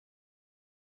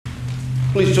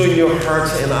Please join your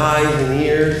hearts and eyes and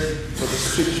ears for the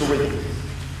scripture reading.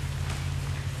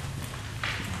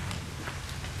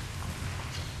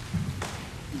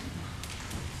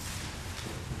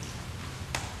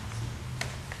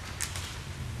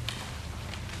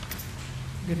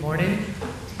 Good morning.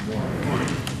 Good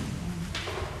morning.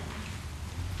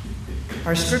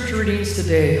 Our scripture readings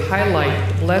today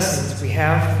highlight the blessings we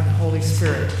have from the Holy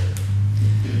Spirit.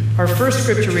 Our first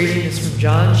scripture reading is from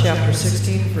John chapter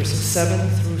 16, verses 7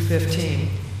 through 15,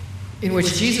 in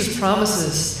which Jesus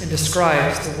promises and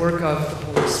describes the work of the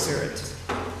Holy Spirit.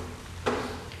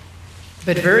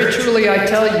 But very truly I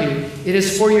tell you, it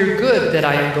is for your good that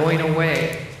I am going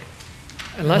away.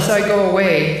 Unless I go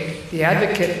away, the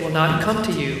advocate will not come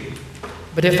to you.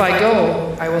 But if I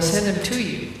go, I will send him to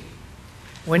you.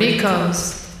 When he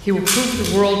comes, he will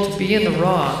prove the world to be in the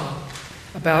wrong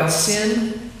about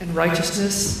sin and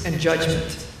righteousness and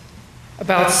judgment.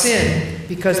 About sin,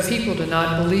 because people do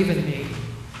not believe in me.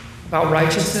 About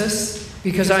righteousness,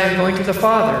 because I am going to the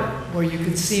Father, where you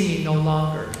can see me no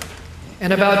longer.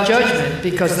 And about judgment,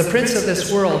 because the prince of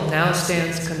this world now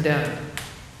stands condemned.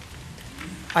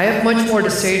 I have much more to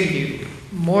say to you,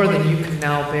 more than you can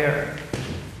now bear.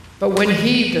 But when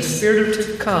he, the Spirit of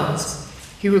truth, comes,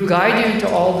 he will guide you into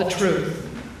all the truth.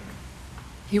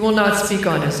 He will not speak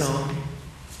on his own.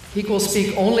 He will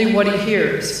speak only what he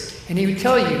hears, and he will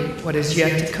tell you what is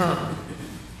yet to come.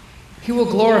 He will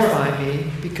glorify me,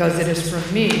 because it is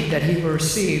from me that he will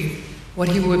receive what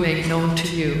he will make known to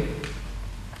you.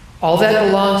 All that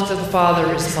belongs to the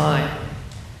Father is mine.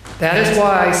 That is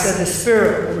why I said the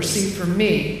Spirit will receive from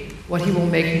me what he will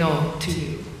make known to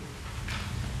you.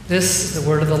 This is the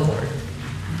word of the Lord.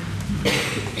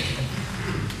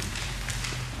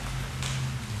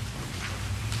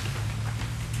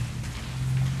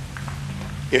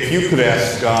 If you could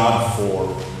ask God for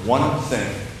one thing,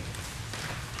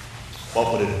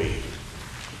 what would it be?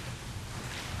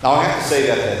 Now, I have to say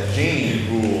that the genie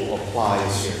rule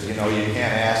applies here. You know, you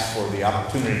can't ask for the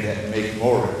opportunity to make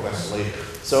more requests later.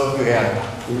 So if you had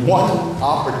one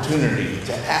opportunity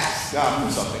to ask God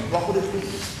for something, what would it be?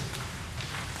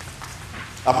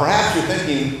 Now, perhaps you're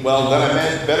thinking, well, then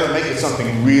I better make it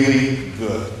something really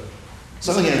good.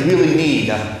 Something I really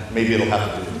need. Maybe it'll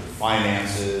have to do with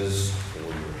finances,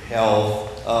 health.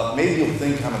 Maybe you'll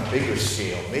think on a bigger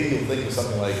scale. Maybe you'll think of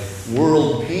something like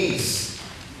world peace.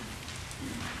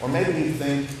 Or maybe you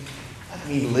think, let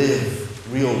me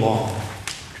live real long.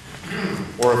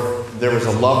 Or if there was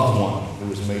a loved one who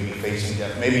was maybe facing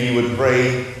death, maybe you would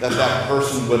pray that that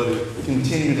person would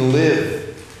continue to live.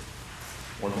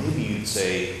 Or maybe you'd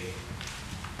say,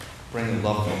 bring a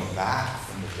loved one back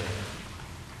from the dead.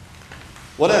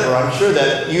 Whatever, I'm sure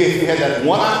that if you had that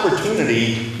one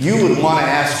opportunity, you would want to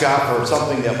ask God for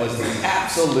something that was the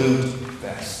absolute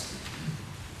best.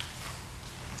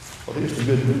 Well, here's the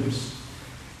good news.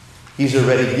 He's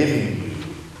already given you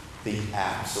the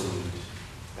absolute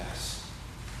best.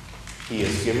 He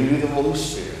has given you the Holy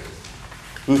Spirit,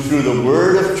 who through the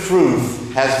word of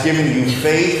truth has given you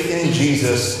faith in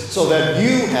Jesus so that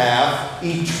you have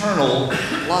eternal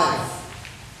life.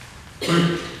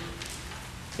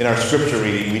 In our scripture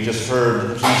reading, we just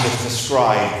heard Jesus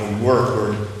describe the work,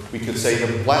 or we could say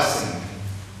the blessing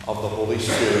of the Holy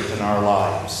Spirit in our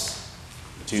lives.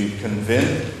 To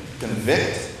convict,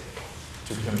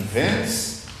 to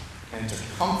convince, and to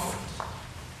comfort.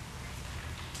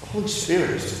 The Holy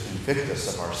Spirit is to convict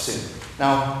us of our sin.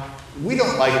 Now, we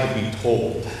don't like to be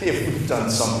told if we've done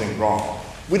something wrong.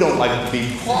 We don't like to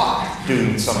be caught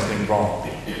doing something wrong.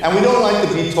 And we don't like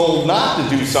to be told not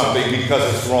to do something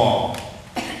because it's wrong.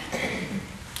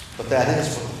 But that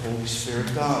is what the Holy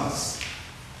Spirit does.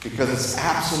 Because it's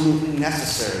absolutely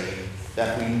necessary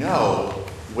that we know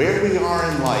where we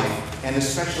are in life, and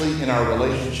especially in our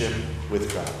relationship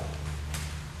with God.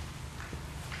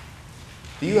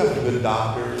 Do you have a good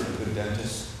doctor and a good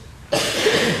dentist?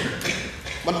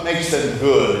 What makes them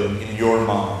good in your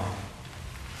mind?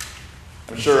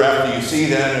 I'm sure after you see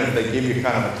them, and if they give you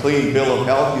kind of a clean bill of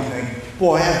health, you think,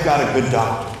 boy, I've got a good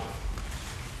doctor.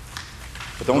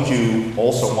 But don't you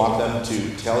also want them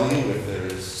to tell you if there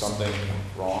is something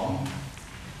wrong?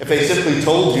 If they simply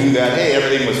told you that, hey,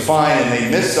 everything was fine and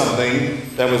they missed something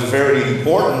that was very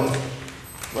important,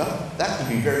 well, that could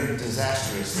be very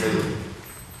disastrous later.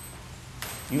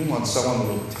 You want someone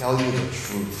who will tell you the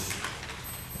truth.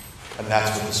 And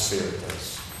that's what the Spirit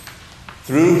does.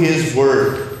 Through His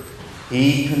Word,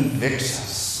 He convicts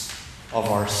us of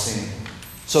our sin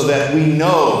so that we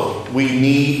know we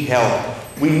need help.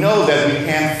 We know that we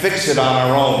can't fix it on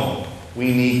our own.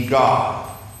 We need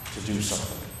God to do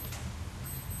something.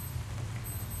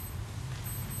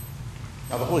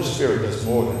 Now, the Holy Spirit does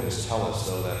more than just tell us,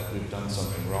 though, that we've done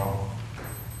something wrong.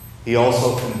 He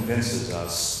also convinces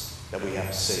us that we have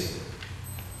a Savior.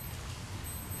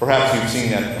 Perhaps you've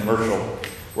seen that commercial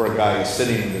where a guy is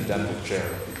sitting in the dental chair,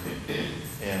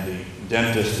 and the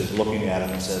dentist is looking at him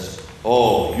and says,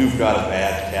 "Oh, you've got a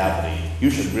bad cavity. You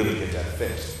should really get that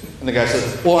fixed." And the guy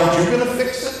says, "Well, aren't you going to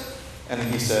fix it?" And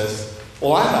he says,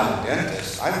 "Well, I'm not a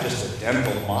dentist. I'm just a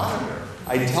dental monitor.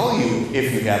 I tell you,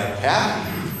 if you have a cavity,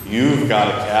 you've got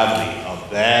a cavity,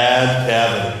 a bad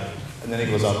cavity." And then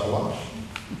he goes out to lunch.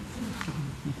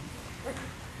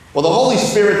 Well, the Holy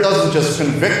Spirit doesn't just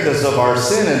convict us of our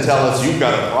sin and tell us you've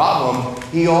got a problem.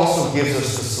 He also gives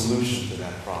us the solution to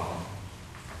that problem.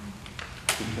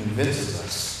 He convinces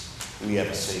us we have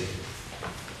a Savior.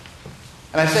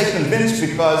 And I say convinced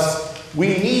because we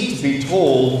need to be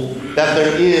told that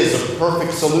there is a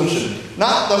perfect solution.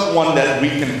 Not the one that we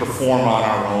can perform on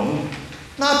our own.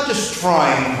 Not just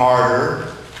trying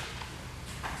harder.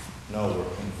 No,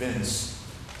 we're convinced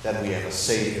that we have a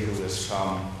Savior who has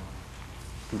come,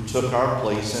 who took our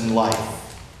place in life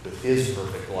with his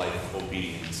perfect life of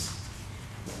obedience,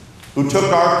 who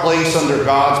took our place under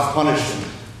God's punishment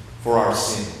for our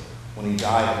sin when he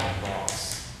died on the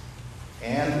cross,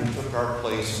 and who took our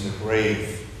place in the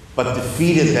grave, but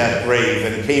defeated that grave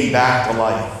and came back to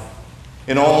life.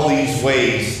 In all these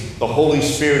ways, the Holy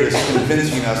Spirit is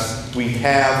convincing us we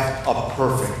have a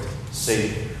perfect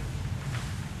Savior.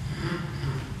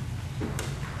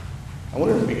 I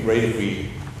wonder if it would be great if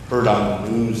we heard on the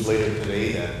news later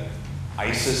today that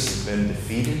ISIS has been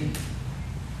defeated.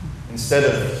 Instead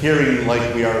of hearing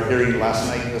like we are hearing last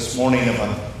night and this morning of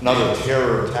another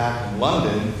terror attack in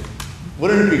London,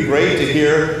 wouldn't it be great to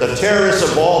hear the terrorists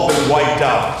have all been wiped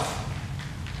out?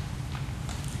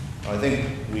 I think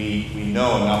we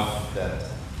know enough that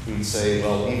we'd say,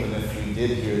 well, even if we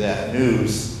did hear that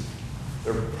news,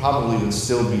 there probably would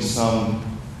still be some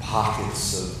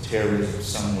pockets of terrorism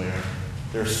somewhere.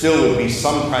 There still would be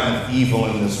some kind of evil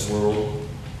in this world.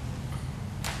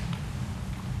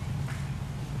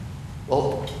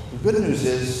 Well, the good news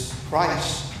is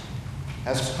Christ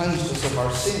has cleansed us of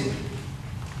our sin.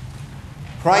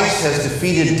 Christ has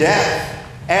defeated death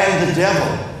and the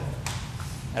devil.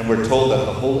 And we're told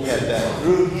that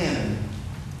through him,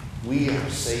 we are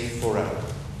safe forever.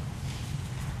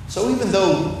 So even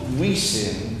though we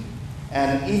sin,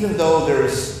 and even though there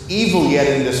is evil yet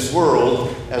in this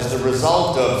world as the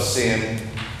result of sin,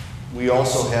 we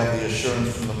also have the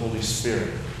assurance from the Holy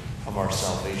Spirit of our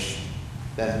salvation,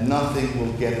 that nothing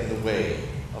will get in the way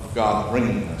of God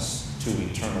bringing us to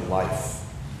eternal life.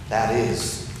 That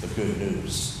is the good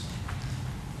news.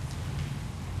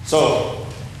 So,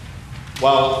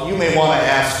 while you may want to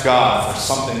ask God for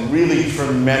something really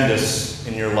tremendous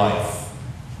in your life,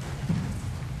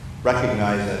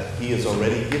 recognize that he has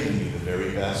already given you the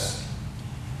very best.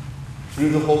 Through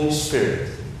the Holy Spirit,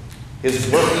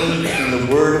 his working in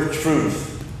the word of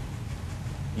truth,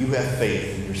 you have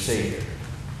faith in your Savior,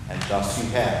 and thus you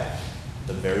have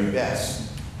the very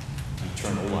best,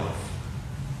 eternal life.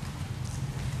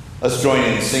 Let's join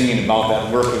in singing about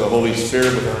that work of the Holy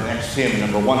Spirit with our next hymn,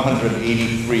 number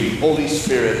 183, Holy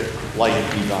Spirit, Light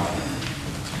Divine.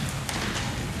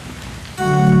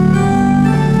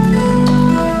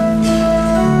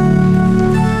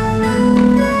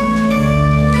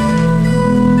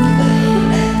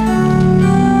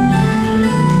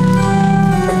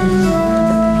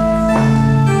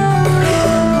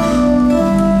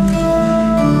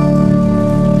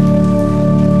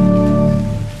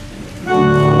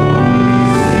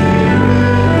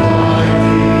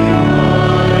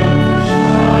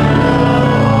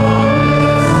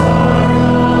 Spirit,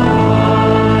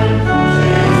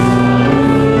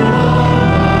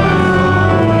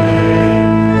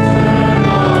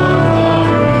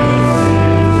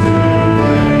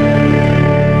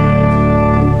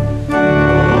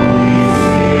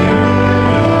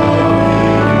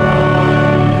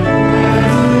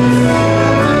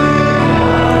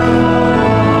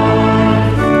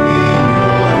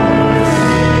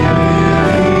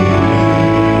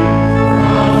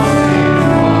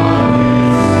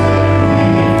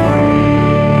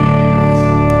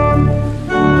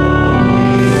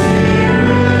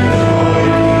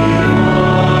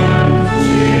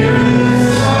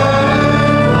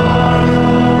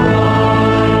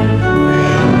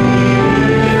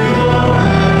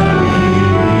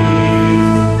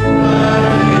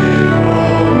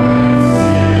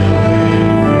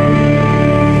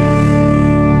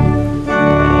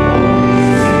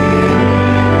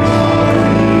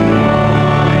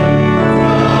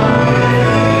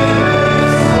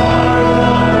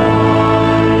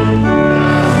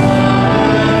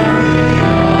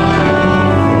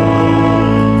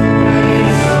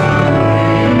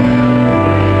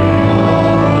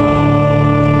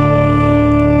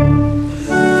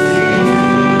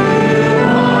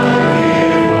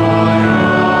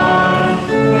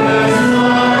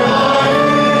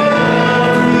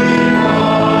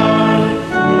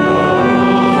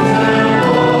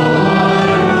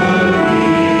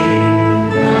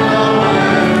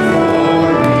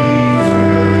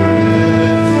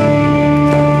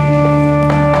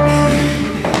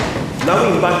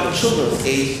 the children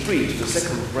age 3 to the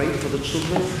second grade for the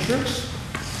children's church.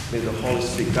 May the Holy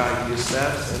Spirit guide your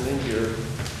steps and in your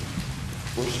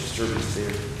worship service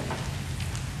there.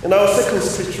 And our second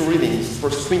scripture reading is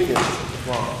 1 Corinthians chapter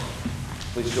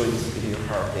 12. Please join us with your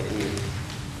heart and ear.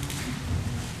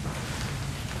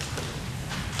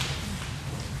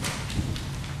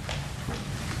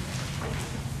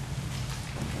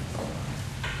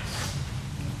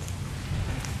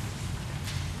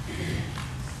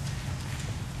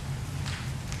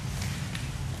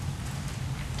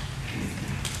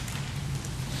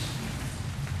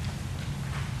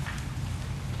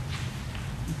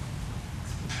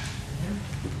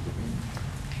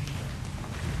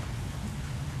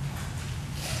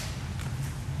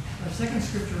 Our second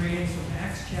scripture reading is from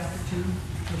Acts chapter 2,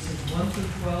 verses 1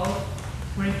 through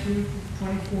 12, 22 through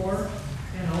 24,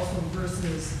 and also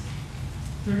verses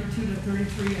 32 to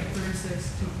 33 and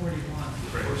 36 to 41.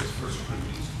 Right, this is 1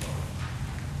 Corinthians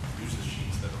 12. Use the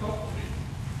sheets that are all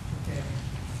Okay.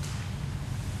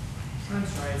 I'm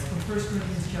sorry, it's from 1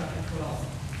 Corinthians chapter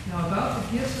 12. Now about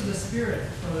the gifts of the Spirit,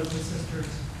 brothers and sisters,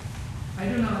 I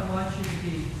do not want you to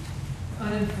be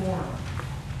uninformed.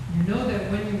 You know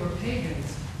that when you were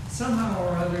pagans, somehow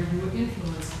or other you were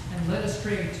influenced and led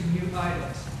astray to new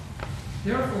idols.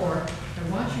 Therefore, I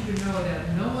want you to know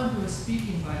that no one who is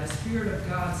speaking by the Spirit of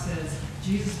God says,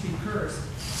 Jesus be cursed.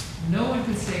 No one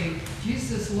can say,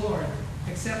 Jesus is Lord,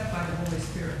 except by the Holy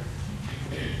Spirit.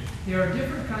 There are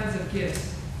different kinds of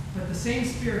gifts, but the same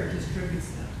Spirit distributes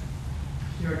them.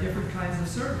 There are different kinds of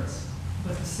service,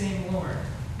 but the same Lord.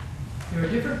 There are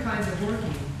different kinds of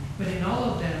working, but in all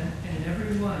of them and in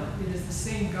every one, it is the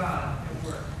same God at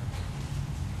work.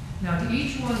 Now to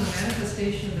each one the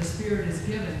manifestation of the Spirit is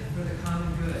given for the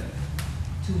common good.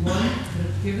 To one it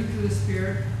is given through the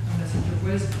Spirit a message of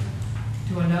wisdom.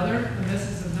 To another a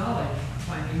message of knowledge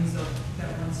by means of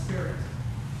that one Spirit.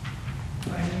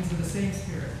 By means of the same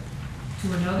Spirit.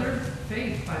 To another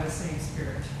faith by the same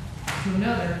Spirit. To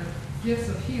another gifts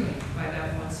of healing by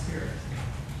that one Spirit.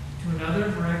 To another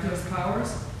miraculous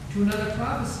powers. To another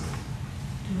prophecy.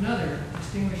 To another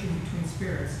distinguishing between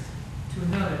spirits. To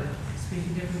another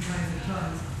speaking different kinds of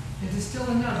tongues, and to still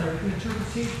another the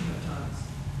interpretation of tongues.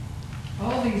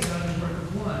 All these are the work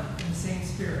of one and the same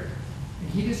Spirit, and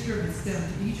he distributes them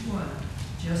to each one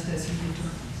just as he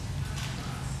determines.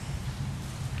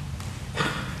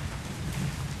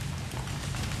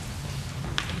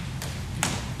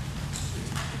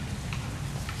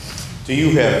 Do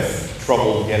you have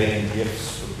trouble getting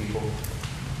gifts for people?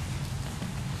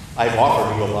 I've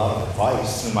offered you a lot of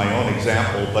advice in my own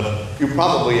example, but you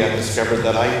probably have discovered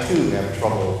that I too have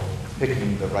trouble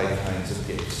picking the right kinds of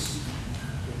gifts.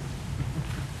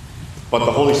 But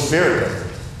the Holy Spirit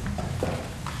doesn't.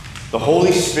 The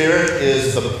Holy Spirit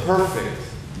is the perfect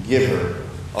giver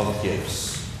of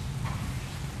gifts.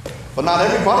 But not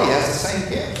everybody has the same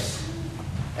gifts.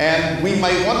 And we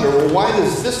might wonder, well, why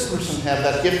does this person have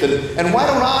that gift? And why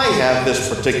don't I have this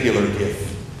particular gift?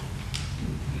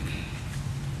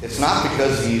 It's not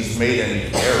because he's made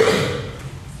any error.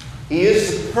 He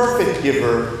is the perfect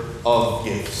giver of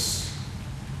gifts.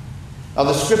 Now,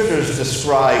 the scriptures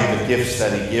describe the gifts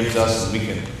that he gives us, and we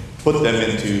can put them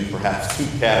into perhaps two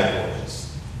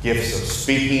categories: gifts of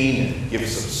speaking and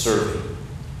gifts of serving.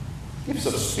 Gifts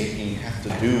of speaking have to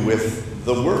do with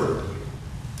the word.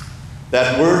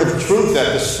 That word of truth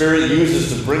that the Spirit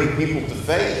uses to bring people to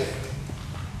faith.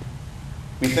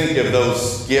 We think of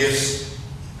those gifts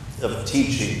of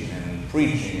teaching and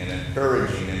preaching and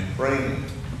encouraging and praying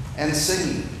and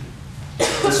singing.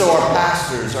 And so our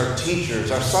pastors, our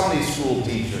teachers, our Sunday school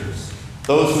teachers,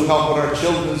 those who help with our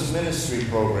children's ministry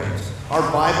programs, our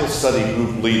Bible study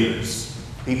group leaders,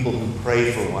 people who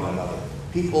pray for one another,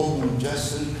 people who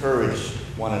just encourage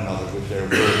one another with their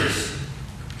words.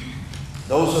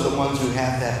 Those are the ones who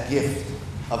have that gift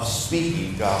of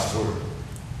speaking God's word.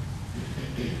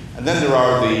 And then there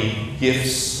are the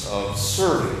gifts of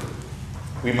serving.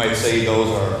 We might say those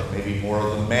are maybe more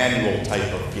of the manual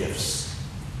type of gifts.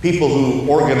 People who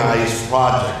organize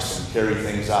projects and carry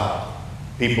things out.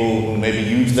 People who maybe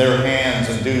use their hands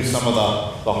and do some of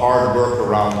the hard work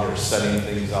around here, setting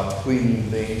things up, cleaning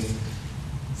things,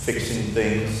 fixing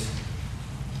things.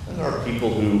 And there are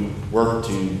people who work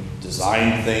to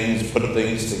design things, put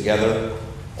things together,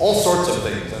 all sorts of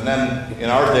things. And then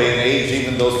in our day and age,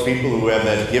 even those people who have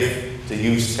that gift to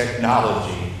use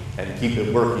technology and keep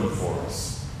it working for us.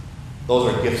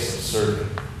 Those are gifts of serving.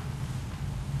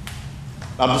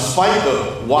 Now, despite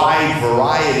the wide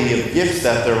variety of gifts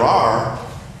that there are,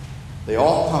 they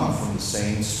all come from the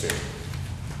same Spirit.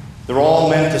 They're all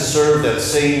meant to serve that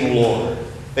same Lord.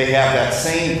 They have that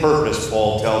same purpose,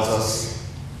 Paul tells us,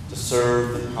 to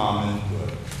serve the common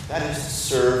good. That is to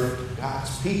serve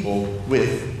God's people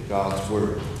with God's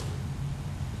word.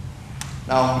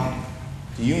 Now,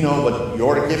 do you know what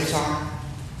your gifts are?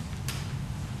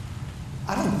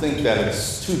 I don't think that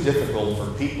it's too difficult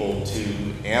for people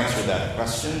to answer that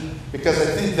question, because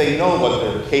I think they know what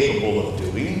they're capable of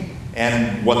doing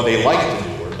and what they like to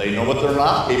do, or they know what they're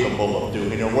not capable of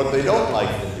doing or what they don't like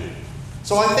to do.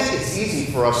 So I think it's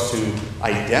easy for us to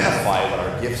identify what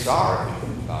our gifts are if we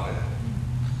think about it.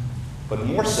 But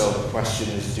more so, the question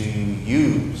is, do you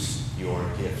use your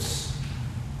gifts?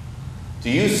 Do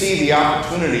you see the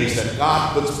opportunities that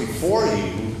God puts before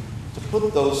you to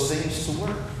put those things to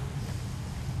work?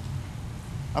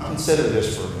 Now consider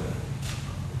this for a minute.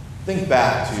 Think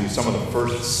back to some of the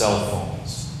first cell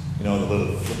phones. You know, the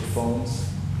little flip phones?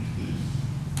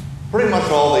 Pretty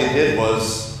much all they did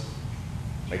was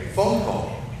make a phone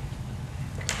call.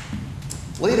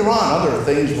 Later on, other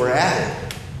things were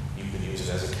added. You could use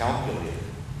it as a calculator.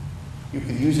 You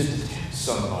could use it to text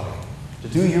somebody, to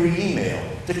do your email,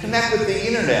 to connect with the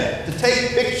internet, to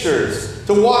take pictures,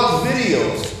 to watch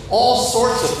videos, all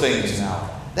sorts of things now.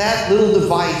 That little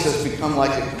device has become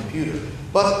like a computer.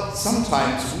 But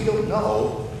sometimes we don't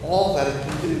know all that it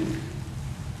can do.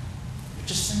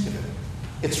 Just think of it.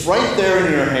 It's right there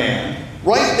in your hand,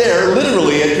 right there,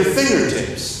 literally at your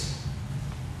fingertips.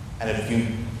 And if you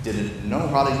didn't know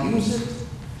how to use it,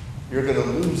 you're going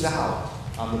to lose out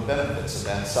on the benefits of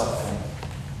that cell phone.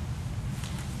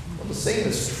 Well, the same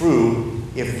is true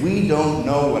if we don't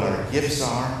know what our gifts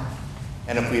are,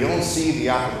 and if we don't see the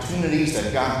opportunities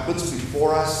that God puts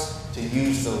before us to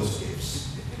use those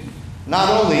gifts. Not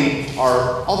only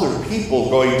are other people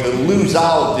going to lose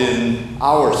out in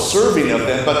our serving of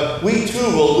them, but we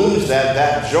too will lose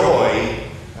that joy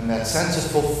and that sense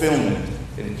of fulfillment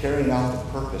in carrying out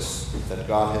the purpose that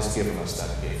God has given us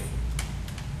that gift.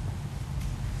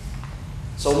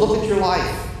 So look at your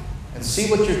life and see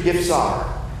what your gifts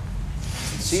are,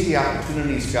 and see the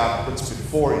opportunities God puts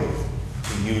before you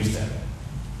to use them.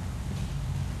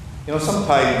 You know,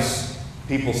 sometimes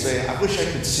people say, I wish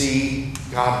I could see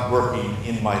God working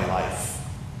in my life.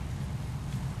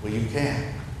 Well, you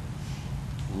can.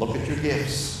 Look at your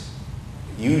gifts,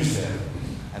 use them,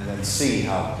 and then see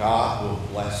how God will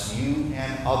bless you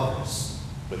and others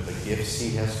with the gifts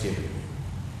He has given you.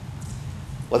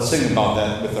 Let's sing about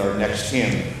that with our next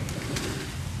hymn,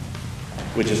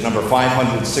 which is number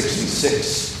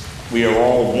 566. We are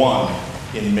all one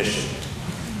in mission.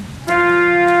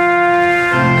 Amen.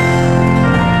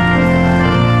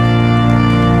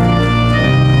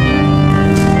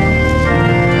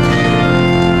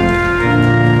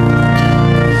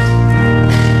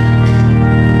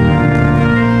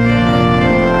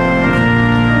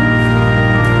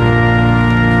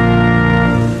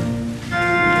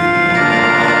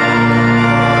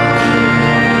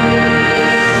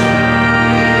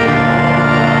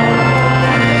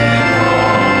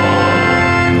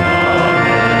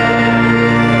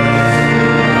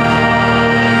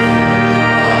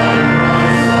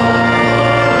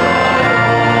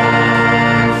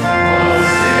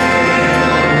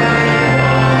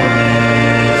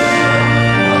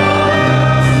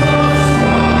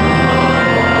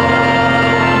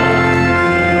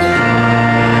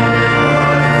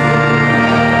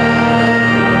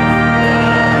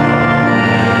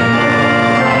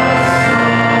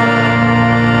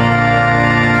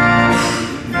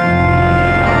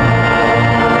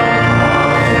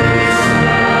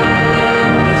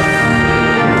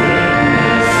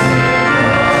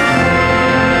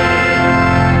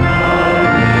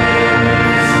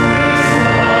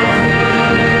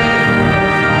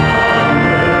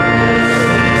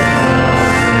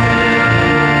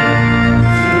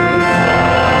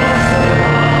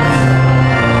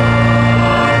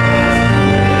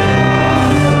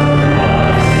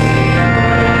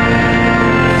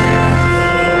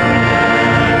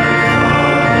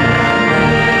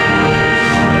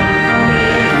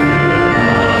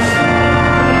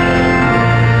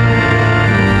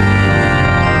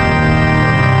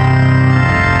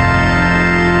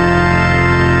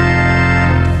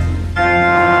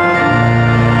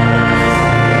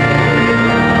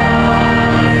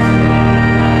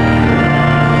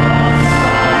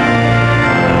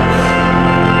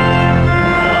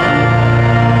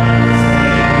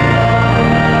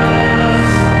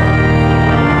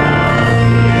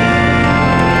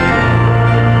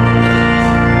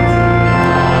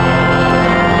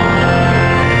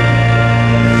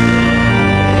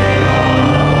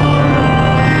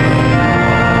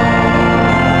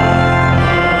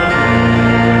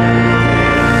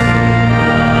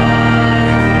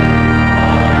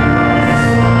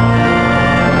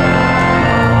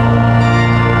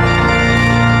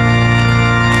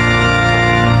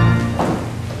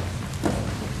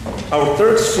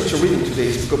 third scripture reading today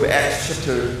is go back to Acts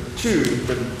chapter 2,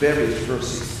 the various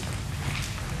verses.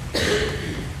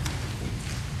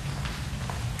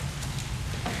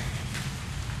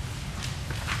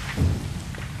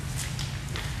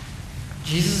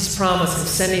 Jesus' promise of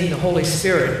sending the Holy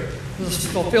Spirit was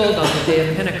fulfilled on the day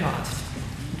of Pentecost.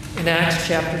 In Acts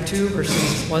chapter 2,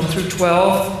 verses 1 through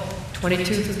 12, 22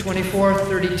 through 24,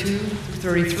 32 through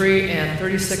 33, and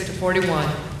 36 to 41,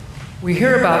 we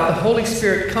hear about the Holy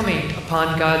Spirit coming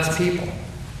upon God's people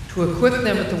to equip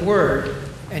them with the Word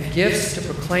and gifts to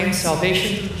proclaim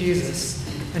salvation through Jesus,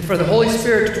 and for the Holy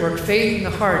Spirit to work faith in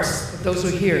the hearts of those who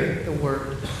hear the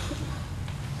Word.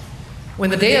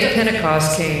 When the day of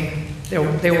Pentecost came,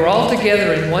 they were all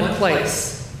together in one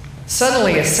place.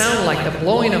 Suddenly a sound like the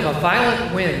blowing of a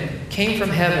violent wind came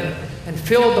from heaven and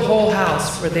filled the whole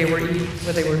house where they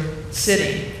were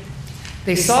sitting.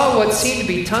 They saw what seemed to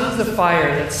be tongues of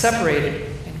fire that separated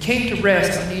and came to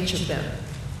rest on each of them.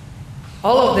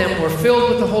 All of them were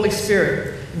filled with the Holy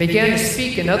Spirit and began to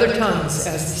speak in other tongues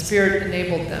as the Spirit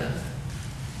enabled them.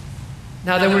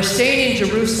 Now there were staying in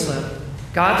Jerusalem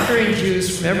God-fearing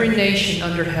Jews from every nation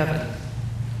under heaven.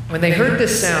 When they heard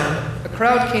this sound, a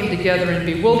crowd came together in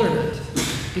bewilderment,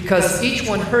 because each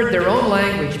one heard their own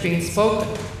language being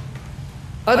spoken.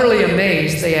 Utterly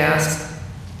amazed, they asked,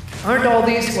 "Aren't all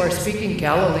these who are speaking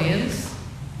Galileans?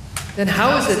 Then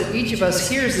how is it each of us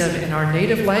hears them in our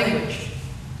native language?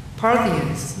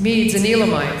 Parthians, Medes and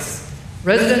Elamites,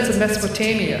 residents of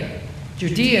Mesopotamia,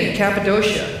 Judea and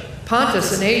Cappadocia,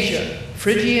 Pontus and Asia,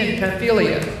 Phrygia and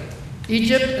Pamphylia,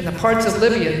 Egypt and the parts of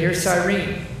Libya near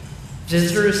Cyrene,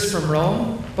 visitors from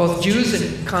Rome, both Jews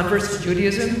and converts to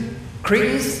Judaism,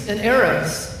 Cretans and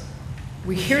Arabs.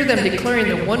 We hear them declaring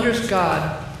the wondrous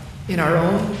God in our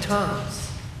own tongues."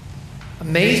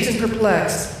 Amazed and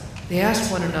perplexed, they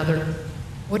asked one another,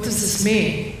 "What does this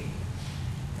mean?"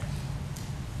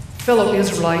 Fellow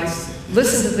Israelites,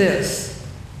 listen to this.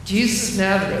 Jesus of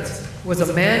Nazareth was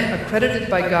a man accredited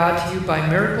by God to you by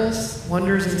miracles,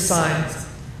 wonders, and signs,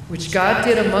 which God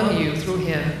did among you through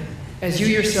him, as you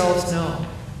yourselves know.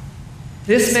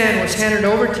 This man was handed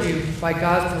over to you by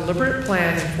God's deliberate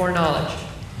plan and foreknowledge,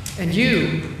 and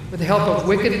you, with the help of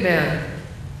wicked men,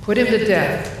 put him to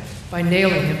death by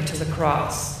nailing him to the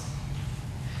cross.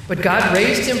 But God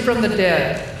raised him from the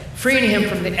dead, freeing him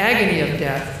from the agony of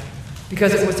death,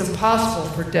 because it was impossible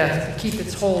for death to keep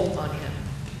its hold on him.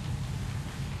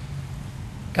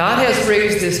 God has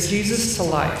raised this Jesus to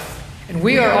life, and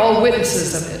we are all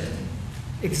witnesses of it.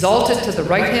 Exalted to the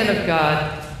right hand of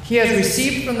God, he has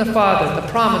received from the Father the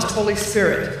promised Holy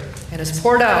Spirit and has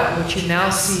poured out what you now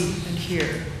see and hear.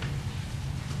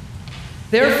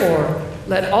 Therefore,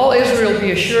 let all Israel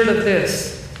be assured of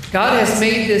this: God has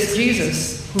made this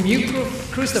Jesus, whom you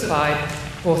crucified,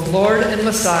 both Lord and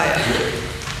Messiah.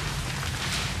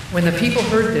 When the people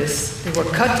heard this, they were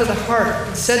cut to the heart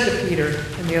and said to Peter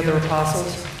and the other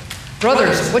apostles,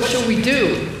 "Brothers, what shall we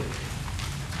do?"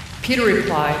 Peter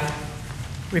replied,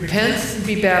 "Repent and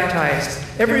be baptized,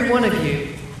 every one of you,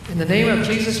 in the name of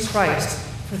Jesus Christ,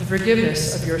 for the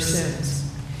forgiveness of your sins,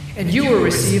 and you will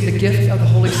receive the gift of the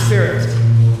Holy Spirit.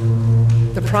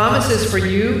 The promise is for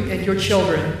you and your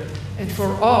children, and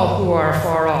for all who are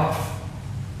far off,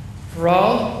 for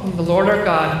all whom the Lord our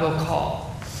God will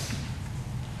call."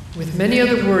 With many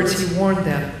other words he warned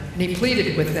them, and he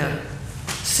pleaded with them,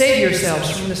 "Save yourselves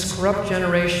from this corrupt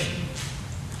generation."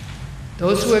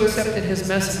 Those who accepted his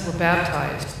message were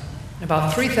baptized, and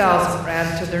about 3,000 were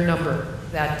added to their number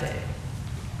that day.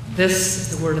 This is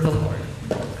the word of the Lord.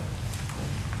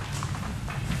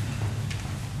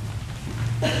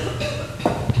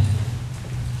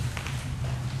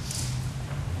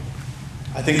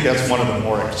 I think that's one of the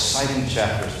more exciting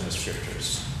chapters in the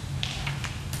Scriptures.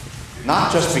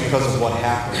 Not just because of what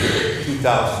happened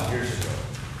 2,000 years ago,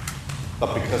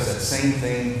 but because that same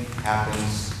thing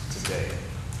happens today.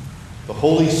 The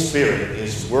Holy Spirit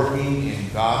is working in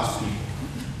God's people.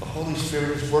 The Holy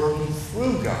Spirit is working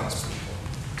through God's people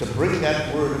to bring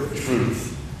that word of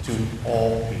truth to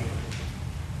all people.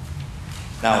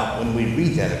 Now, when we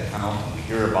read that account, we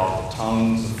hear about the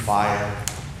tongues of fire,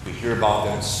 we hear about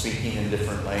them speaking in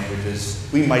different languages,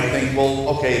 we might think, well,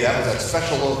 okay, that was that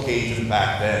special occasion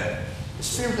back then. The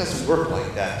Spirit doesn't work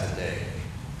like that today.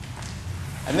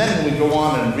 And then when we go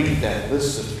on and read that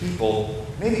list of people,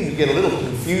 maybe we get a little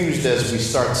confused as we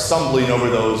start stumbling over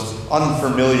those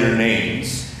unfamiliar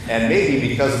names. And maybe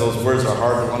because those words are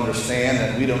hard to understand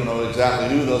and we don't know exactly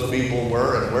who those people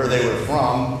were and where they were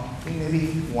from, we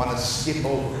maybe want to skip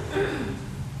over it.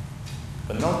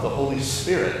 But note, the Holy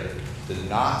Spirit did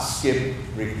not skip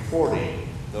recording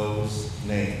those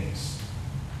names.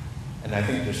 And I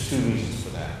think there's two reasons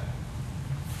for that.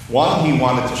 One, he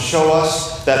wanted to show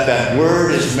us that that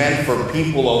word is meant for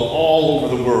people of all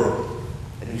over the world.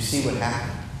 And you see what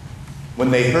happened.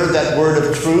 When they heard that word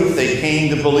of truth, they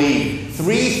came to believe.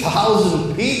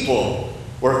 3,000 people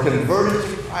were converted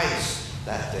to Christ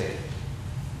that day.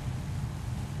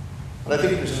 But I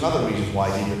think there's another reason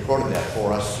why he recorded that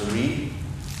for us to read,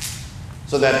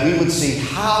 so that we would see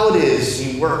how it is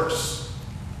he works.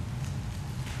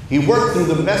 He worked through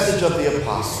the message of the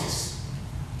apostles.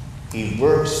 He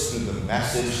works through the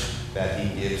message that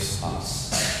he gives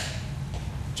us.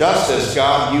 Just as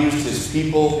God used his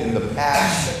people in the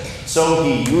past, so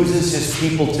he uses his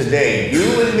people today,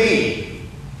 you and me,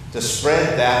 to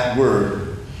spread that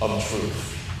word of truth.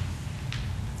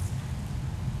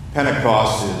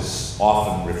 Pentecost is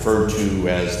often referred to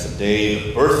as the day,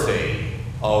 the birthday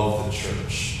of the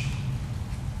church.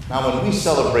 Now, when we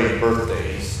celebrate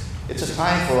birthdays, it's a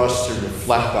time for us to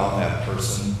reflect on that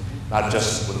person, not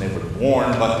just when they were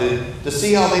born, but to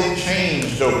see how they've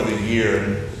changed over the year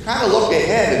and kind of look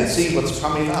ahead and see what's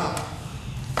coming up.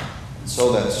 And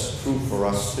so that's true for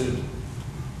us too.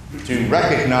 To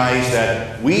recognize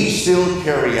that we still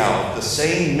carry out the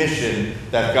same mission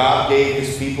that God gave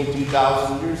his people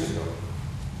 2,000 years ago.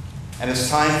 And it's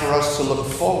time for us to look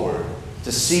forward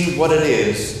to see what it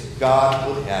is God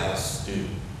would have us do.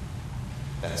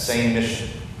 That same mission.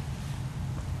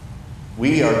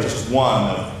 We are just one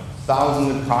of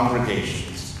thousands of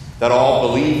congregations that all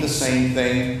believe the same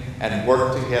thing and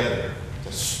work together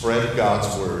to spread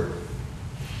God's word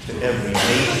to every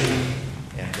nation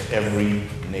and to every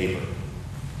neighbor.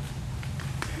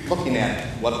 Looking at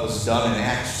what was done in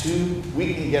Acts 2,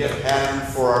 we can get a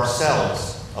pattern for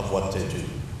ourselves of what to do.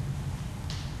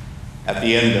 At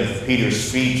the end of Peter's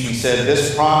speech, he said,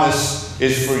 "This promise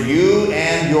is for you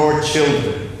and your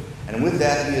children." And with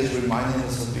that, he is reminding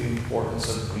us of the importance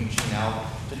of reaching out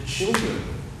to children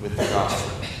with the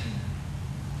gospel.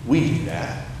 We do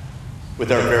that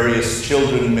with our various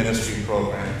children ministry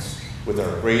programs, with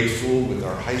our grade school, with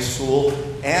our high school,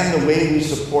 and the way we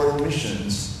support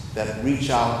missions that reach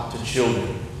out to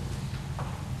children.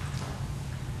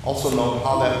 Also note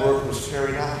how that work was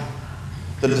carried out.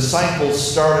 The disciples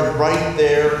started right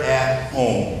there at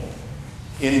home,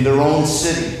 in their own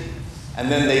city,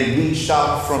 and then they reached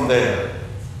out from there.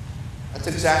 That's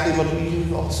exactly what we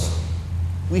do also.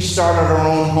 We start at our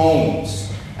own homes,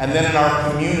 and then in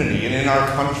our community and in our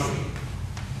country.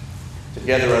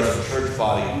 Together as a church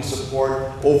body, we support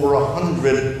over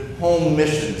 100 home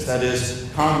missions, that is,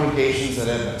 congregations that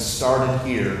have been started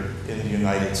here in the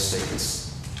United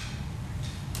States.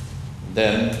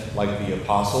 Then, like the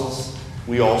apostles,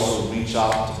 we also reach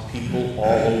out to people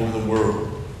all over the world.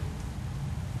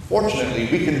 Fortunately,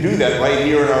 we can do that right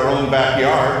here in our own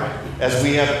backyard, as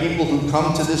we have people who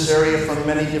come to this area from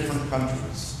many different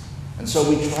countries. And so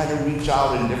we try to reach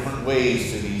out in different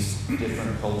ways to these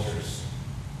different cultures.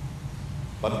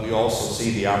 But we also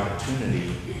see the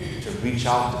opportunity to reach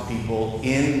out to people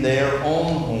in their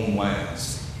own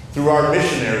homelands through our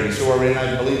missionaries who are in,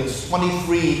 I believe it's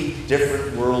 23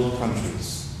 different world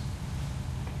countries.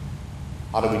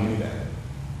 How do we do that?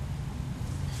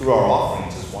 Through our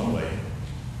offerings is one way.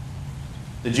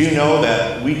 Did you know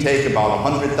that we take about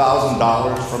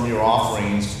 $100,000 from your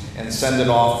offerings and send it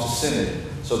off to Synod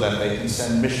so that they can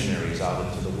send missionaries out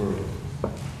into the world?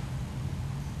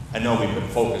 I know we've been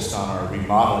focused on our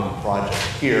remodeling project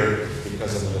here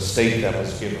because of the estate that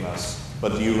was given us.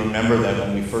 But do you remember that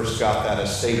when we first got that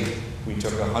estate, we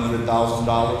took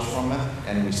 $100,000 from it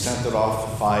and we sent it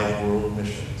off to 5 world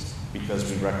missions because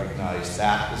we recognized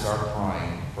that is our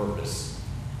prime purpose.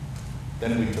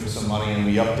 Then we took some money and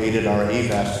we updated our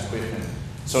AVAS equipment.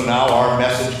 So now our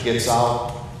message gets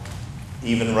out,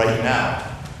 even right now,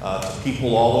 to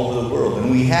people all over the world.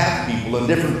 And we have people in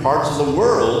different parts of the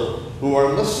world who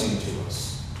are listening to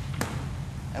us.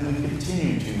 And we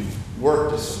continue to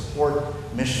work to support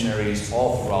missionaries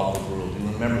all throughout the world. You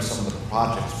remember some of the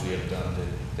projects we have done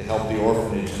to help the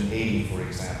orphanage in Haiti, for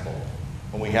example.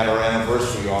 When we had our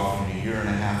anniversary offering a year and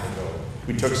a half ago,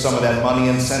 we took some of that money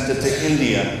and sent it to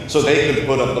India so they could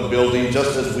put up a building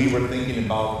just as we were thinking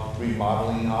about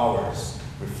remodeling ours,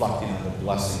 reflecting on the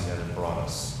blessing that it brought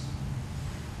us.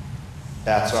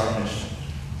 That's our mission,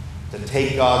 to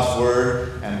take God's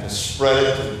word and to spread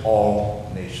it to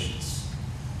all nations.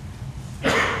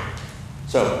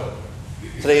 So,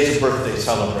 today is a birthday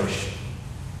celebration,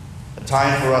 a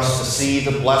time for us to see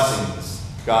the blessings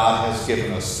God has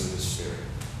given us through the Spirit,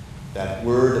 that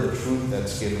word of truth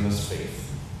that's given us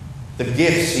faith, the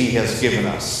gifts he has given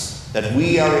us, that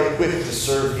we are equipped to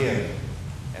serve him,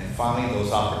 and finally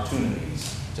those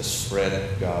opportunities to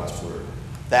spread God's word.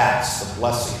 That's the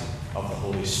blessing of the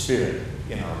Holy Spirit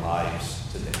in our lives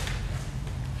today.